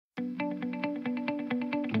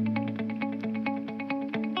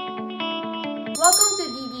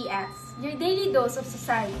Your daily dose of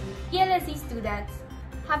society. ELSE students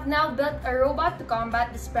have now built a robot to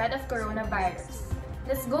combat the spread of coronavirus.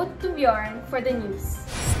 Let's go to Bjorn for the news.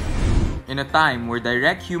 In a time where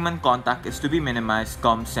direct human contact is to be minimized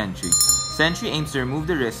comes Sentry. Sentry aims to remove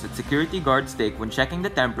the risk that security guards take when checking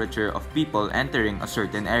the temperature of people entering a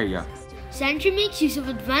certain area. Sentry makes use of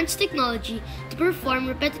advanced technology to perform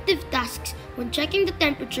repetitive tasks when checking the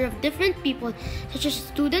temperature of different people, such as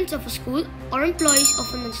students of a school or employees of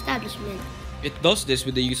an establishment. It does this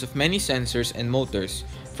with the use of many sensors and motors.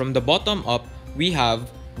 From the bottom up, we have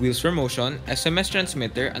wheels for motion, SMS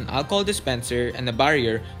transmitter, an alcohol dispenser, and a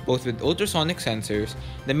barrier, both with ultrasonic sensors,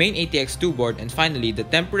 the main ATX2 board, and finally the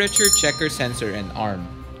temperature checker sensor and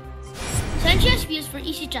arm. Sentry has wheels for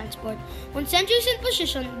easy transport. When Sentry is in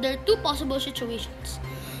position, there are two possible situations.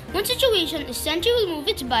 One situation is Sentry will move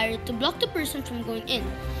its barrier to block the person from going in.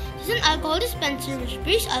 This is an alcohol dispenser which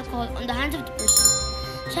sprays alcohol on the hands of the person.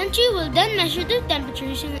 Sentry will then measure their temperature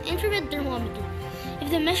using an infrared thermometer. If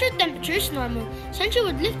the measured temperature is normal, Sentry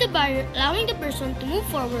would lift the barrier, allowing the person to move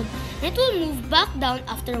forward, and it will move back down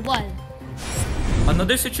after a while.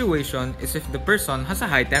 Another situation is if the person has a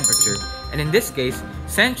high temperature, and in this case,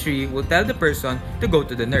 Sentry will tell the person to go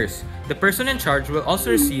to the nurse. The person in charge will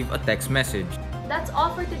also receive a text message. That's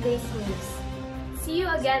all for today's news. See you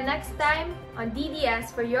again next time on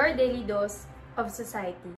DDS for your daily dose of society.